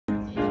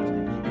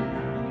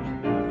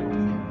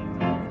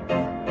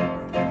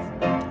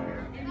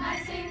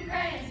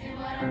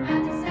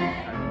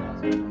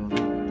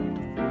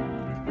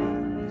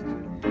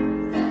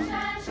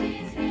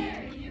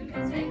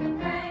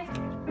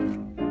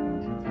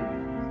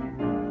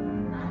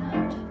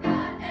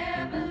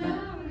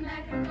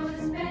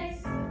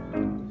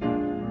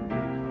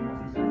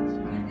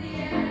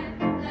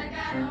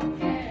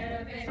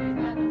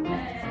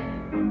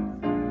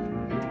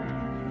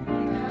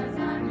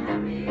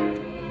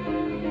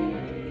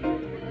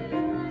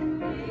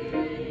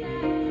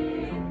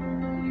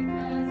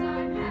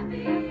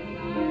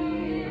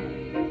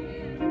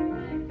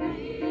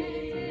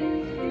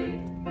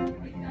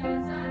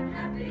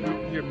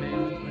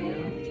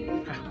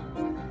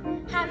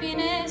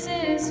happiness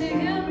is to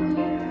you.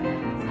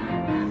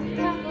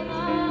 Clap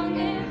along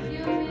if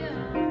you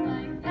feel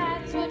like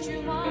that's what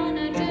you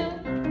wanna do.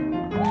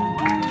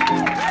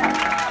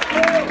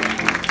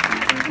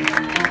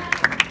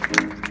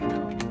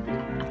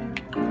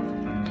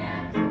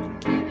 Yeah,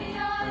 give me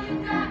all you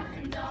got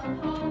and don't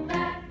hold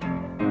back.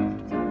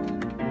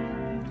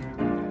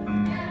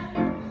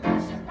 Yeah, I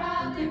should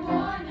probably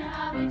warn you,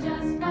 I'll be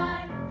just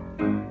fine.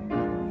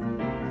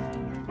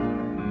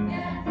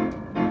 Yeah,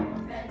 no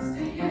offense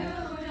to you,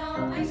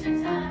 don't waste your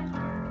time.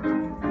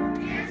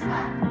 Here's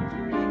why,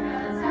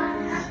 because I'm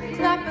happy.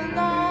 Clap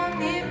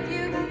along if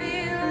you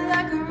feel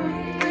like a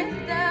room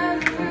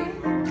without a roof.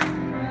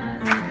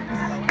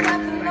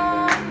 Clap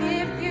along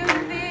if you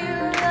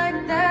feel like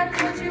that's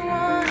what you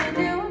wanna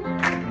do.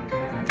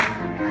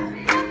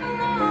 Clap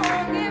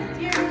along if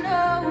you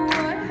know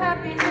what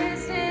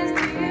happiness is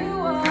to you.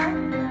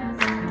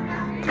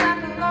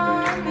 Clap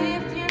along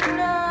if you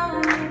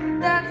know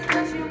that's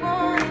what you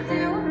wanna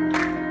do.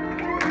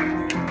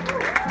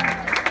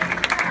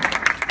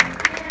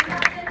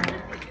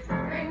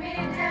 Bring me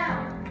down,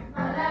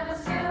 my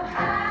level's too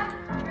high.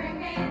 Bring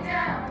me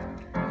down,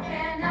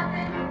 can't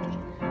nothing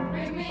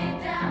bring me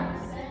down.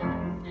 Say,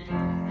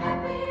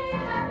 happy,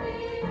 happy,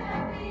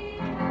 happy,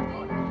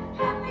 happy,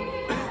 happy,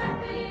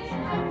 happy,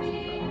 happy,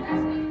 happy,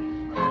 happy,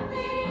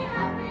 happy,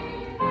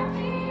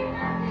 happy,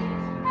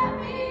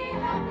 happy,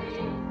 happy,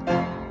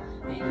 happy,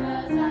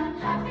 because I'm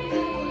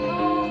happy.